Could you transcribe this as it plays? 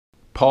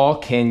Paul,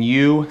 can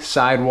you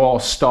sidewall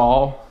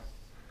stall?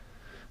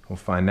 We'll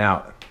find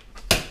out.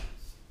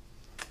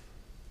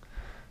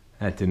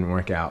 That didn't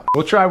work out.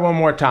 We'll try one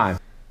more time.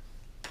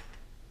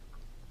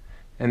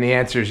 And the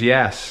answer is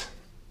yes.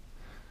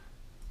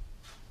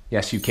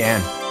 Yes, you can.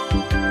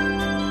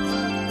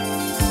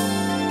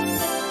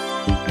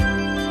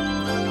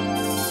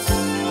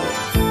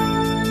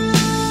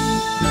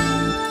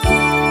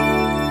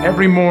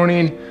 Every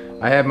morning,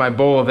 I have my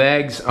bowl of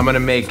eggs. I'm gonna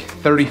make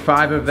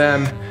 35 of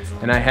them,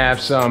 and I have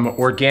some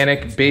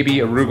organic baby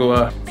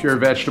arugula pure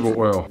vegetable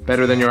oil.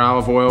 Better than your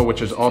olive oil, which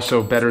is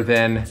also better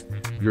than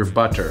your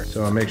butter.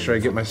 So I'll make sure I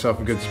get myself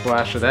a good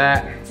splash of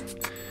that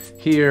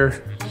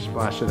here,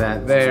 splash of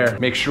that there.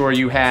 Make sure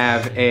you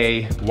have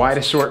a wide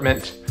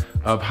assortment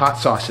of hot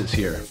sauces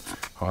here.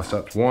 Hot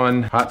sauce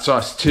 1, hot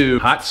sauce 2,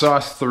 hot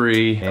sauce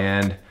 3,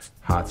 and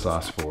hot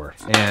sauce 4.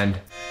 And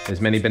as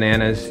many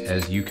bananas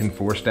as you can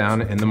force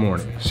down in the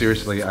morning.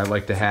 Seriously, I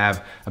like to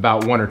have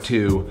about 1 or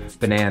 2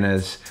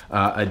 bananas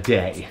a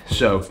day.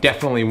 So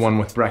definitely one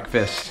with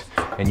breakfast,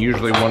 and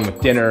usually one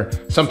with dinner,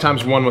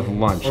 sometimes one with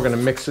lunch. We're gonna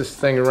mix this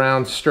thing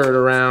around, stir it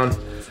around,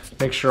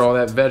 make sure all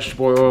that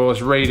vegetable oil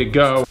is ready to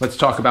go. Let's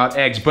talk about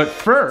eggs, but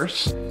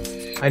first,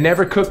 I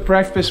never cook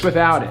breakfast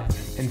without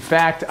it. In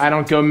fact, I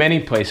don't go many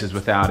places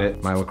without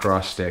it, my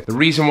Lacrosse stick. The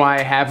reason why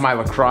I have my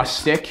Lacrosse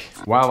stick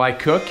while I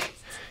cook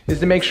is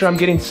to make sure I'm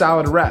getting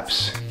solid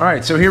reps. All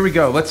right, so here we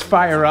go. Let's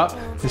fire up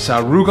this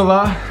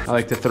arugula. I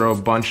like to throw a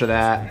bunch of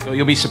that.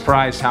 You'll be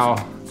surprised how,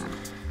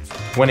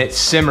 when it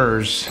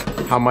simmers,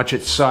 how much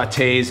it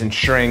sautés and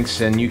shrinks,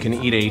 and you can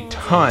eat a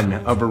ton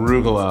of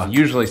arugula.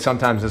 Usually,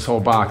 sometimes this whole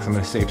box. I'm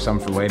gonna save some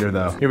for later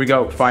though. Here we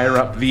go, fire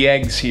up the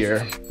eggs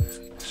here.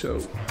 So,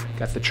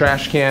 got the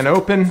trash can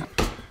open,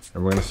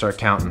 and we're gonna start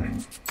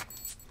counting.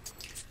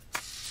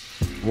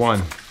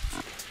 1,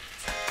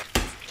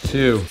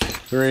 2,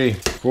 3,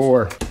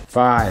 4,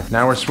 5.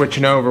 Now we're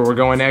switching over. We're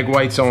going egg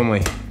whites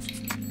only.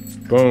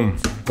 Boom,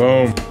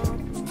 boom.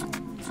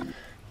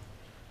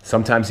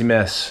 Sometimes you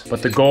miss,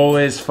 but the goal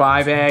is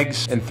 5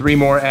 eggs and 3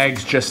 more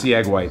eggs, just the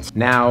egg whites.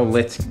 Now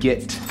let's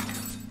get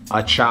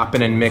a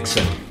chopping and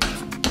mixing.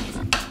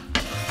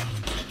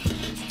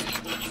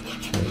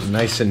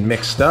 Nice and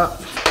mixed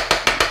up.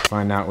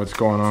 Find out what's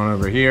going on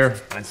over here.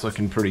 That's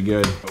looking pretty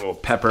good. A little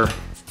pepper.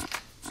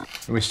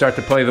 When we start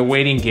to play the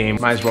waiting game,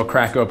 might as well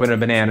crack open a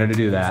banana to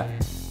do that.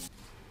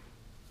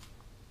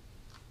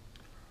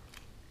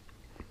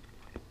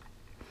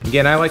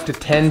 Again, I like to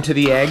tend to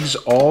the eggs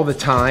all the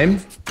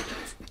time.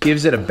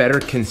 Gives it a better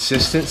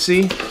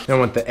consistency. I don't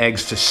want the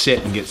eggs to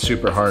sit and get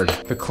super hard.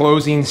 The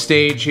closing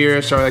stage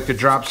here, so I like to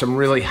drop some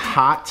really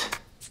hot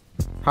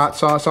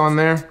sauce on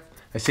there.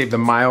 I save the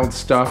mild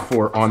stuff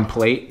for on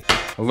plate.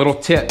 A little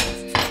tip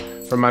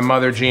from my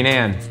mother, Jean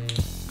Ann.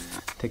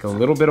 Take a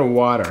little bit of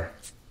water.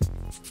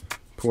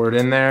 Pour it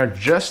in there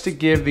just to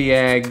give the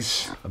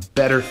eggs a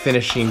better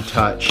finishing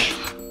touch.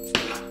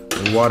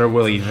 The water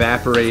will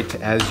evaporate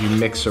as you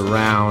mix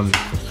around.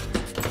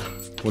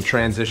 We'll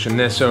transition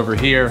this over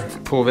here,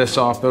 pull this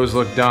off. Those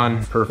look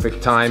done.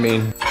 Perfect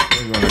timing.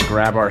 We're gonna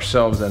grab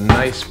ourselves a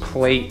nice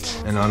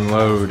plate and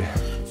unload.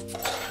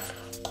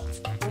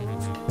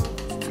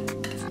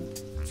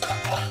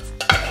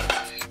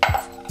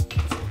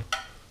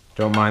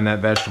 Don't mind that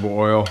vegetable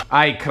oil.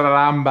 Ay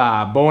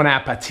caramba, bon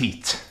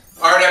appetit.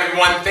 All right,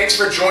 everyone, thanks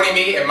for joining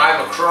me in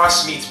my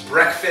Lacrosse Meets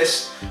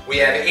breakfast. We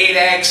have 8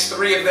 eggs,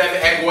 3 of them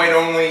egg white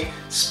only,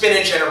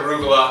 spinach and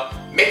arugula.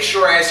 Make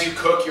sure as you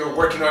cook, you're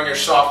working on your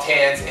soft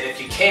hands, and if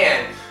you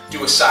can,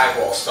 do a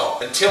sidewall stall.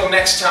 Until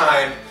next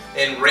time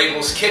in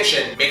Rabil's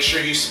Kitchen, make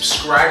sure you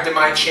subscribe to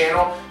my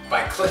channel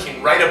by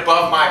clicking right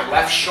above my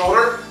left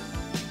shoulder,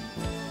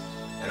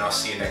 and I'll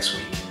see you next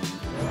week.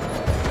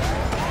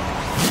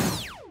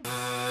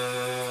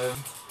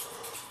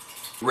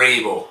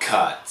 Rabil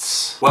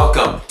Cuts.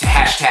 Welcome to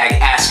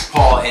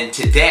 #AskPaul, and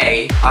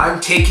today I'm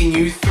taking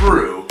you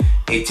through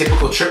a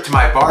typical trip to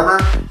my barber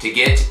to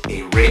get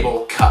a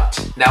Rabil cut.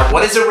 Now,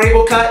 what is a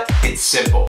Rabil cut? It's simple.